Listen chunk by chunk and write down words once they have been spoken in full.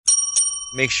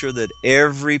Make sure that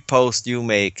every post you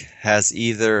make has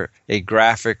either a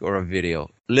graphic or a video.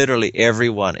 Literally every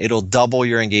one. It'll double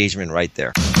your engagement right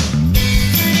there.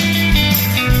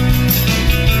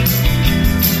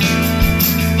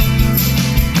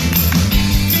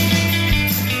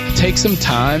 Take some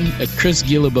time. Chris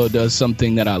Guillebeau does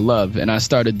something that I love, and I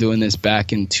started doing this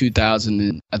back in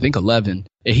 2011.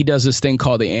 He does this thing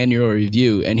called the annual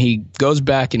review, and he goes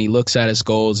back and he looks at his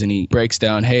goals and he breaks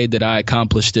down, hey, did I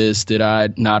accomplish this? Did I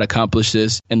not accomplish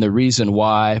this? And the reason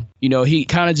why. You know, he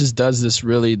kind of just does this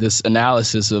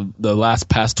analysis of the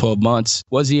past 12 months.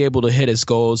 Was he able to hit his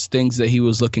goals, things that he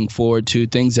was looking forward to,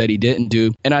 things that he didn't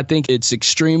do? And I think it's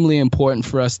extremely important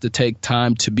for us to take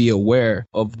time to be aware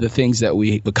of the things that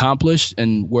we've accomplished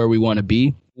and where we want to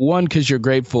be. One, because you're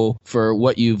grateful for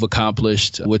what you've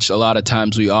accomplished, which a lot of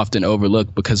times we often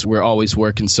overlook because we're always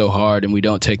working so hard and we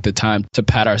don't take the time to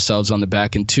pat ourselves on the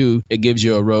back. And two, it gives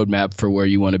you a roadmap for where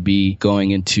you want to be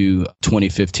going into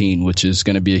 2015, which is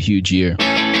going to be a huge year.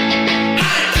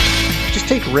 Just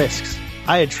take risks.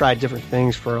 I had tried different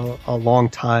things for a long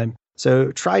time.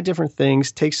 So try different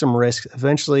things, take some risks.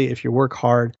 Eventually, if you work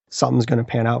hard, something's going to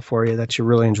pan out for you that you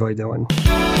really enjoy doing.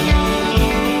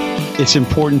 It's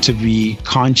important to be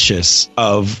conscious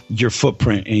of your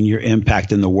footprint and your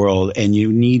impact in the world. And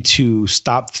you need to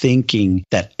stop thinking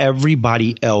that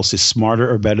everybody else is smarter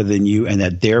or better than you and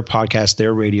that their podcast,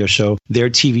 their radio show,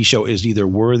 their TV show is either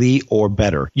worthy or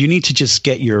better. You need to just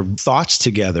get your thoughts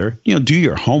together, do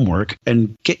your homework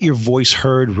and get your voice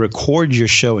heard, record your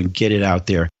show and get it out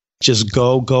there. Just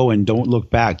go and don't look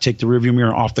back. Take the rearview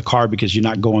mirror off the car because you're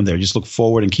not going there. Just look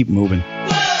forward and keep moving.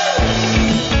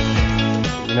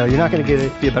 You're not going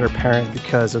to be a better parent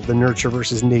because of the nurture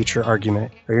versus nature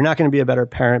argument, or you're not going to be a better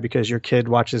parent because your kid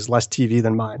watches less TV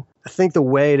than mine. I think the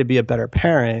way to be a better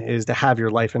parent is to have your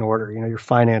life in order, your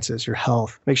finances, your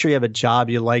health. Make sure you have a job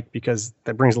you like because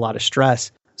that brings a lot of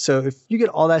stress. So if you get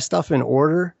all that stuff in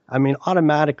order,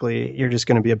 automatically you're just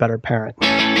going to be a better parent.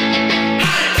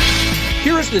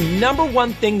 Here is the number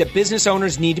one thing that business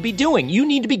owners need to be doing. You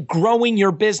need to be growing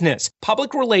your business.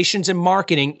 Public relations and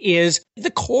marketing is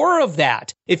the core of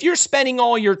that. If you're spending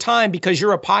all your time because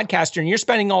you're a podcaster and you're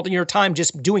spending all your time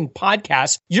just doing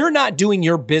podcasts, you're not doing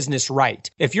your business right.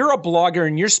 If you're a blogger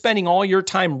and you're spending all your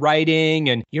time writing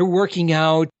and you're working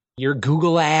out, your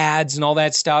Google ads and all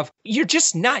that stuff, you're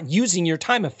just not using your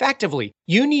time effectively.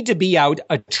 You need to be out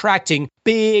attracting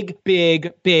big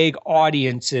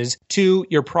audiences to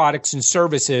your products and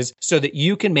services so that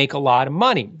you can make a lot of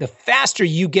money. The faster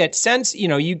you get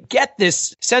you get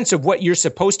this sense of what you're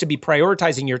supposed to be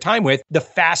prioritizing your time with, the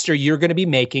faster you're going to be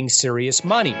making serious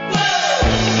money.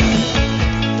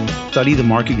 Study the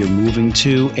market you're moving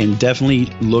to and definitely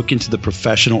look into the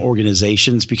professional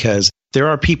organizations because there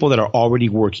are people that are already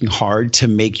working hard to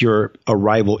make your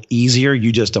arrival easier.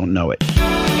 You just don't know it.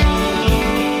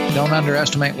 Don't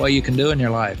underestimate what you can do in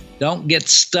your life. Don't get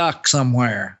stuck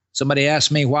somewhere. Somebody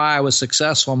asked me why I was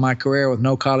successful in my career with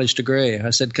no college degree.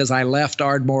 I said, because I left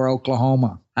Ardmore,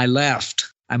 Oklahoma. I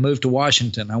left. I moved to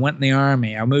Washington. I went in the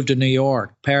Army. I moved to New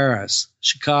York, Paris,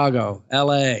 Chicago,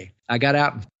 L.A. I got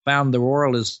out and found the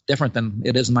world is different than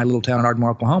it is in my little town in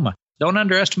Ardmore, Oklahoma. Don't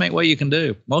underestimate what you can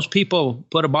do. Most people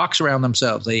put a box around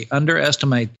themselves. They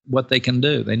underestimate what they can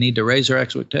do. They need to raise their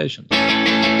expectations.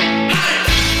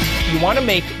 You want to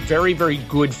make very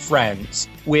good friends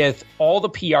with all the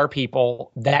PR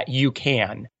people that you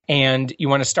can. And you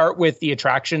want to start with the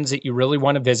attractions that you really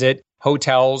want to visit,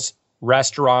 hotels,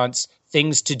 restaurants,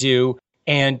 things to do,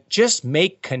 and just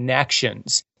make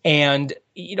connections. And,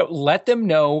 let them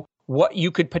know what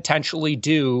you could potentially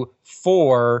do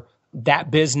for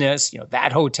that business,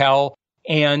 that hotel,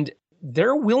 and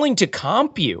they're willing to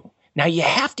comp you. Now, you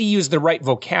have to use the right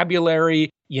vocabulary.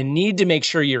 You need to make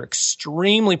sure you're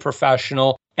extremely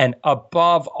professional. And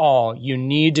above all, you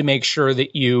need to make sure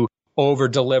that you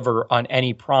over-deliver on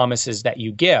any promises that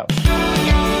you give.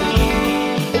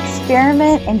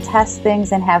 Experiment and test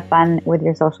things and have fun with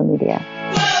your social media.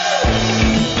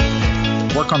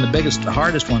 Work on the biggest, the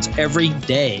hardest ones every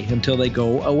day until they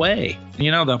go away.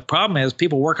 The problem is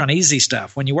people work on easy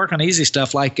stuff. When you work on easy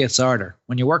stuff, life gets harder.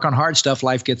 When you work on hard stuff,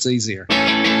 life gets easier.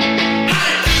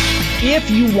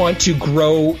 If you want to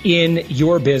grow in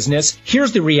your business,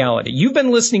 here's the reality. You've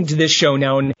been listening to this show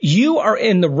now, and you are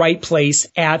in the right place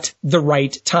at the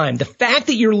right time. The fact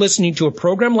that you're listening to a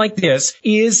program like this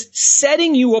is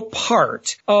setting you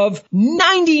apart of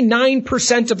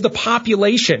 99% of the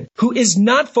population who is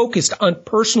not focused on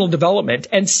personal development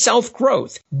and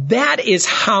self-growth. That is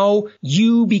how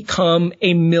you become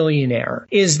a millionaire,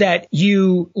 is that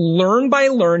you learn by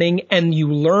learning and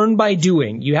you learn by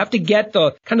doing. You have to get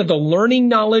the learning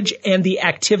knowledge and the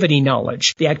activity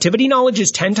knowledge. The activity knowledge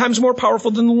is 10 times more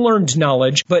powerful than the learned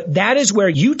knowledge, but that is where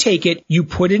you take it, you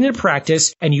put it into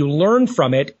practice, and you learn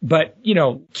from it. But,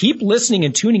 keep listening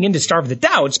and tuning in to Starve the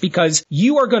Doubts, because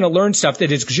you are going to learn stuff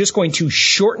that is just going to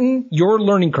shorten your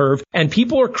learning curve, and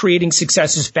people are creating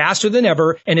successes faster than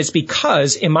ever. And it's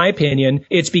because, in my opinion,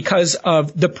 it's because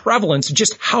of the prevalence,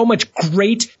 just how much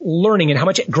great learning and how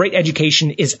much great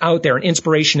education is out there and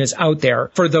inspiration is out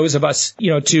there for those of us,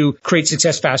 to create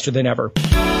success faster than ever.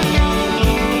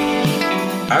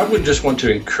 I would just want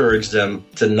to encourage them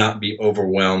to not be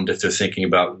overwhelmed if they're thinking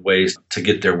about ways to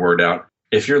get their word out.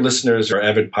 If your listeners are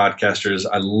avid podcasters,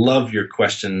 I love your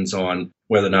questions on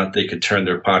whether or not they could turn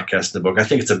their podcast into a book. I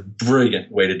think it's a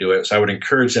brilliant way to do it. So I would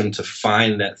encourage them to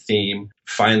find that theme,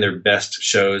 find their best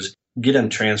shows, get them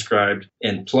transcribed,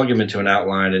 and plug them into an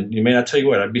outline. And you may not tell you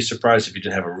what, I'd be surprised if you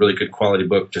didn't have a really good quality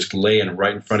book just laying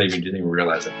right in front of you and you didn't even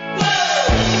realize it.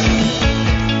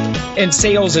 And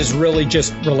sales is really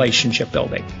just relationship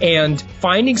building and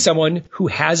finding someone who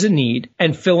has a need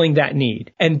and filling that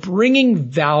need and bringing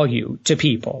value to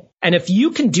people. And if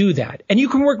you can do that and you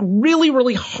can work really,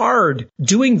 really hard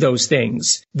doing those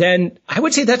things, then I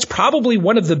would say that's probably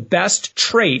one of the best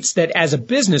traits that as a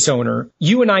business owner,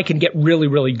 you and I can get really,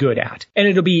 really good at. And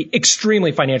it'll be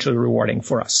extremely financially rewarding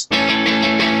for us.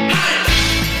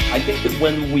 I think that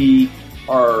when we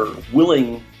are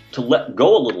willing to let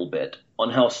go a little bit on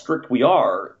how strict we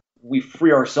are, we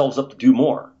free ourselves up to do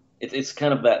more. It's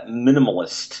kind of that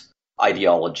minimalist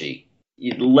ideology.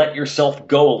 You let yourself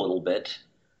go a little bit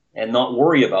and not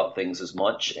worry about things as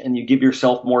much, and you give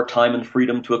yourself more time and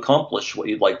freedom to accomplish what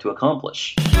you'd like to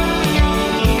accomplish.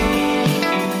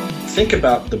 Think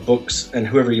about the books and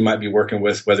whoever you might be working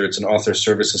with, whether it's an author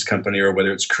services company or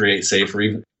whether it's CreateSafe, or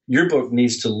even your book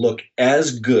needs to look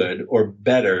as good or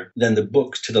better than the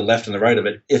books to the left and the right of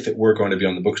it if it were going to be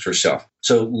on the bookstore shelf.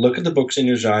 So look at the books in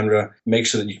your genre, make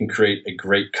sure that you can create a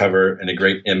great cover and a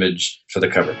great image for the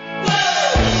cover.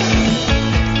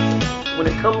 When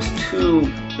it comes to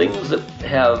things that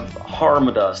have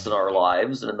harmed us in our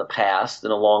lives and in the past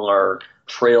and along our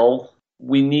trail,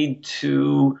 we need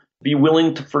to be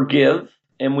willing to forgive,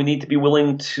 and we need to be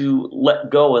willing to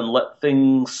let go and let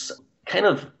things kind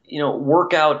of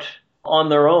work out on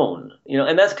their own,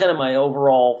 and that's kind of my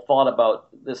overall thought about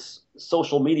this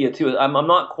social media too. I'm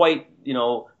not quite,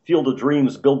 field of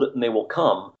dreams, build it and they will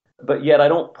come, but yet I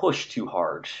don't push too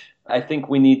hard. I think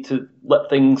we need to let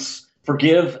things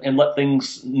forgive and let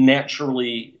things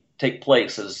naturally take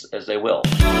place as they will.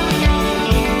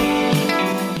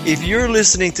 If you're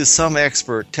listening to some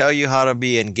expert tell you how to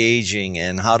be engaging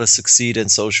and how to succeed in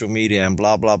social media and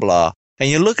blah, blah, blah, and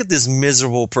you look at this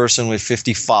miserable person with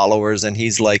 50 followers and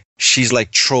she's like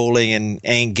trolling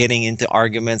and getting into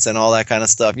arguments and all that kind of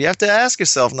stuff. You have to ask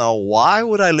yourself now, why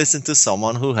would I listen to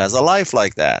someone who has a life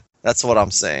like that? That's what I'm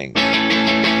saying.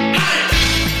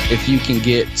 If you can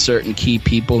get certain key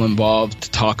people involved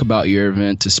to talk about your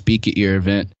event, to speak at your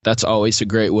event, that's always a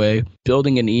great way.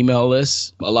 Building an email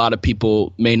list. A lot of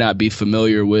people may not be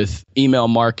familiar with email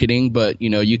marketing, but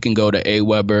you can go to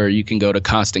Aweber, you can go to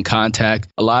Constant Contact.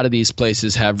 A lot of these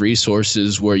places have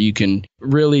resources where you can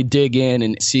really dig in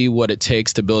and see what it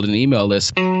takes to build an email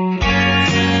list.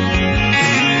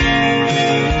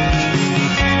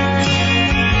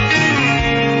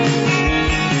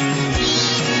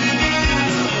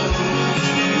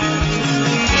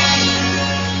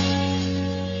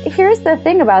 Here's the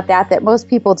thing about that most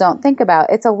people don't think about.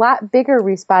 It's a lot bigger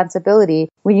responsibility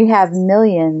when you have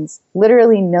millions,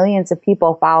 literally millions of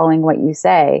people following what you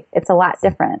say. It's a lot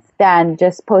different than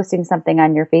just posting something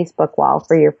on your Facebook wall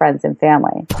for your friends and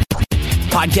family.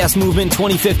 Podcast Movement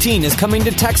 2015 is coming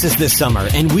to Texas this summer,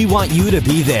 and we want you to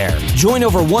be there. Join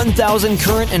over 1,000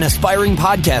 current and aspiring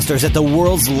podcasters at the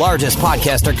world's largest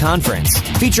podcaster conference,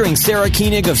 featuring Sarah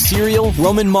Koenig of Serial,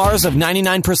 Roman Mars of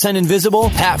 99% Invisible,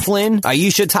 Pat Flynn,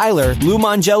 Aisha Tyler, Lou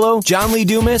Mangello, John Lee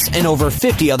Dumas, and over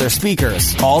 50 other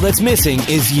speakers. All that's missing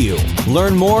is you.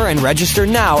 Learn more and register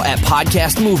now at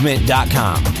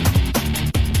podcastmovement.com.